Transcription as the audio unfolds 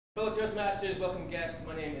Fellow Toastmasters, welcome guests.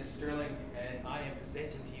 My name is Sterling, and I am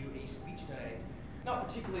presenting to you a speech tonight, not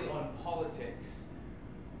particularly on politics,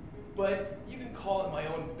 but you can call it my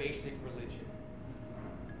own basic religion.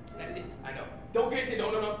 And I know, don't get me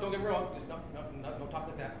wrong. Just don't talk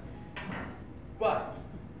like that. But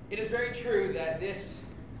it is very true that this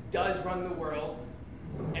does run the world,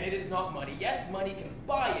 and it is not money. Yes, money can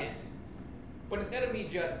buy it, but instead of me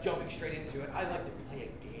just jumping straight into it, I like to play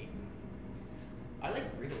a game. I like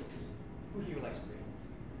riddles. Who here likes riddles?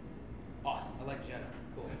 Awesome. I like Jenna.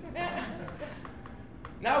 Cool.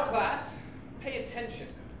 Now, class, pay attention.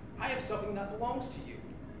 I have something that belongs to you,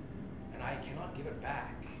 and I cannot give it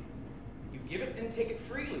back. You give it and take it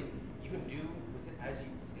freely. You can do with it as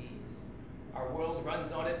you please. Our world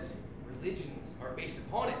runs on it. Religions are based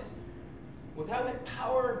upon it. Without it,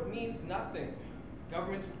 power means nothing.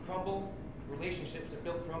 Governments would crumble. Relationships are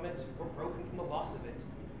built from it or broken from the loss of it.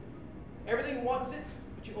 Everything wants it,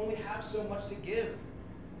 but you only have so much to give.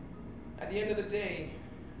 At the end of the day,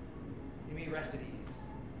 you may rest at ease.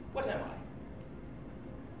 What am I?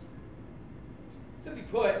 Simply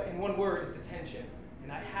put, in one word, it's attention,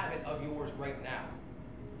 and I have it of yours right now.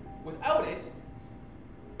 Without it,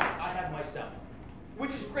 I have myself,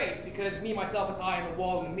 which is great because me, myself, and I, and the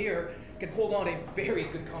wall and the mirror can hold on a very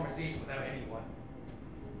good conversation without anyone.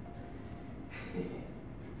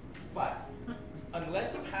 But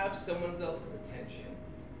unless you have someone else's attention,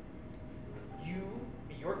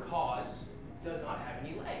 your cause does not have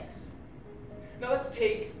any legs. Now let's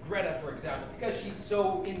take Greta, for example, because she's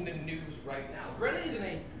so in the news right now. Greta is in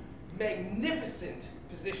a magnificent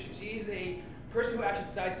position. She's a person who actually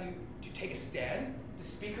decides to take a stand, to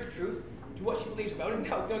speak her truth, to what she believes about it.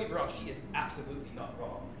 Now, don't get me wrong, she is absolutely not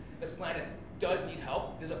wrong. This planet does need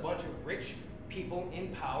help. There's a bunch of rich people in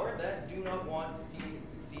power that do not want to see it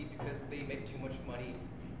succeed because they make too much money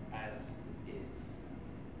as is.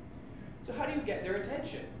 So how do you get their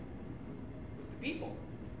attention? With the people.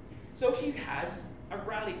 So she has a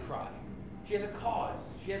rally cry. She has a cause.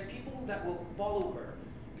 She has people that will follow her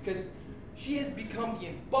because she has become the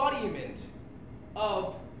embodiment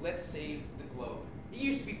of let's save the globe. He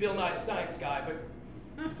used to be Bill Nye the Science Guy, but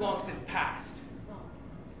he's long since passed.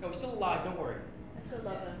 No, he's still alive, don't worry. I still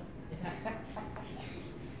love him.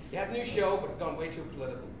 He has a new show, but it's gone way too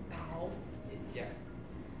political. Yes.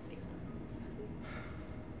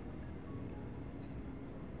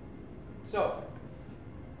 So,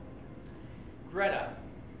 Greta,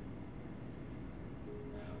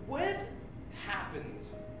 what happens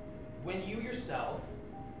when you yourself,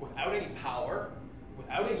 without any power,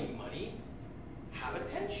 without any money, have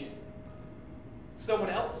attention? Someone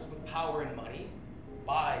else with power and money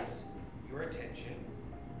buys your attention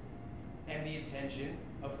and the attention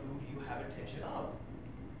of who you have attention of.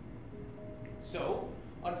 So,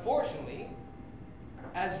 unfortunately,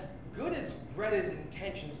 as good as Greta's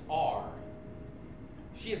intentions are,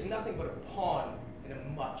 she is nothing but a pawn in a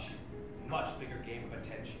much, much bigger game of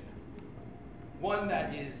attention. One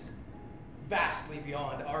that is vastly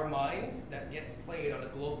beyond our minds, that gets played on a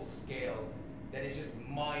global scale, that is just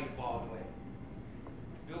mind-boggling.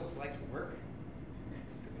 Do Bill's lights work?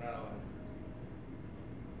 Because they're not on.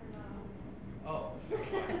 Oh,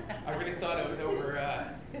 I really thought I was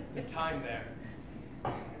over some time there.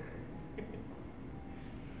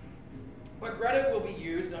 But Greta will be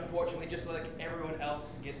used, unfortunately, just like everyone else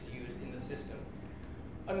gets used in the system.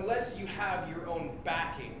 Unless you have your own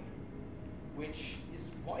backing, which is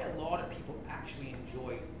why a lot of people actually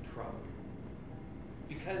enjoy Trump.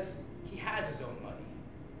 Because he has his own money.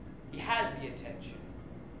 He has the attention.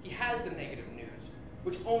 He has the negative news,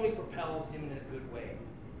 which only propels him in a good way.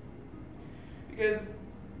 Because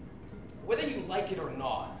whether you like it or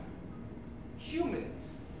not, humans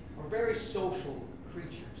are very social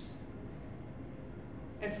creatures.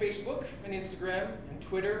 And Facebook and Instagram and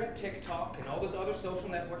Twitter and TikTok and all those other social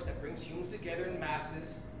networks that brings humans together in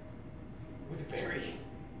masses with very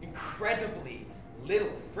incredibly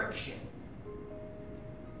little friction.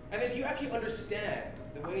 And if you actually understand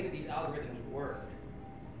the way that these algorithms work,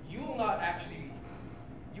 you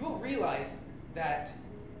will realize that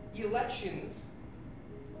elections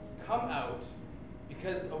come out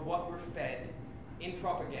because of what we're fed in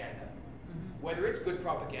propaganda. Whether it's good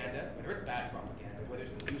propaganda, whether it's bad propaganda, whether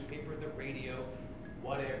it's the newspaper, the radio,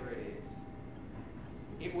 whatever it is,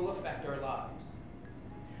 it will affect our lives.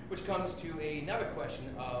 Which comes to another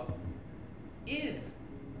question of, is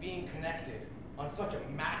being connected on such a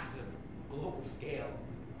massive global scale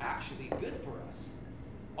actually good for us?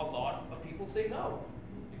 A lot of people say no,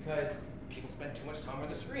 because people spend too much time on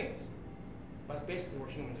the screens. That's basically where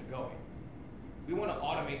humans are going. We want to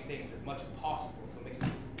automate things as much as possible, so it makes it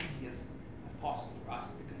as easy as possible for us,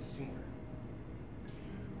 the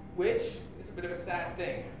Which is a bit of a sad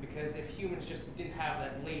thing, because if humans just didn't have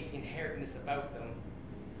that lazy inherentness about them,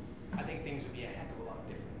 I think things would be a heck of a lot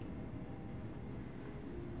different.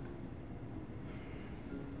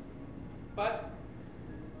 But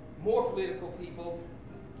more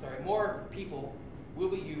people will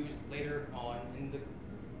be used later on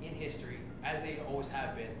in history, as they always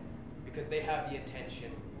have been, because they have the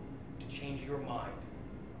intention to change your mind.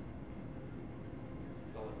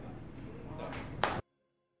 That's all I've got. So.